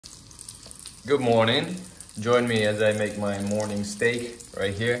Good morning. Join me as I make my morning steak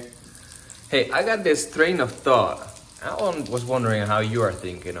right here. Hey, I got this train of thought. Was wondering how you are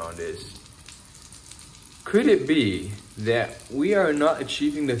thinking on this. Could it be that we are not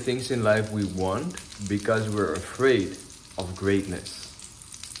achieving the things in life we want because we're afraid of greatness?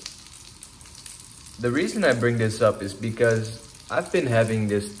 The reason I bring this up is because I've been having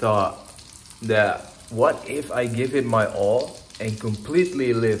this thought that what if I give it my all and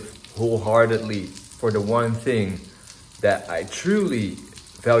completely live wholeheartedly for the one thing that I truly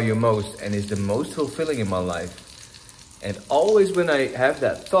value most and is the most fulfilling in my life? And always when I have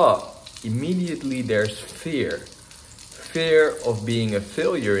that thought, immediately there's fear. Fear of being a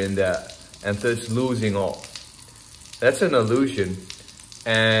failure in that and thus losing all. That's an illusion.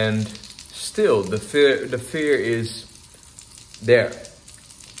 And still the fear is there.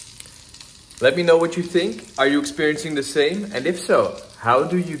 Let me know what you think. Are you experiencing the same? And if so, how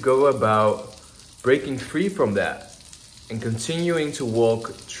do you go about breaking free from that and continuing to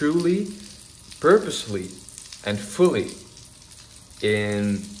walk truly, purposefully, and fully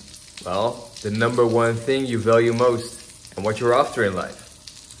in, well, the number one thing you value most and what you're after in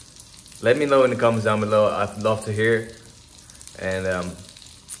life? Let me know in the comments down below. I'd love to hear. And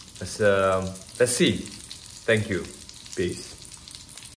let's see. Thank you. Peace.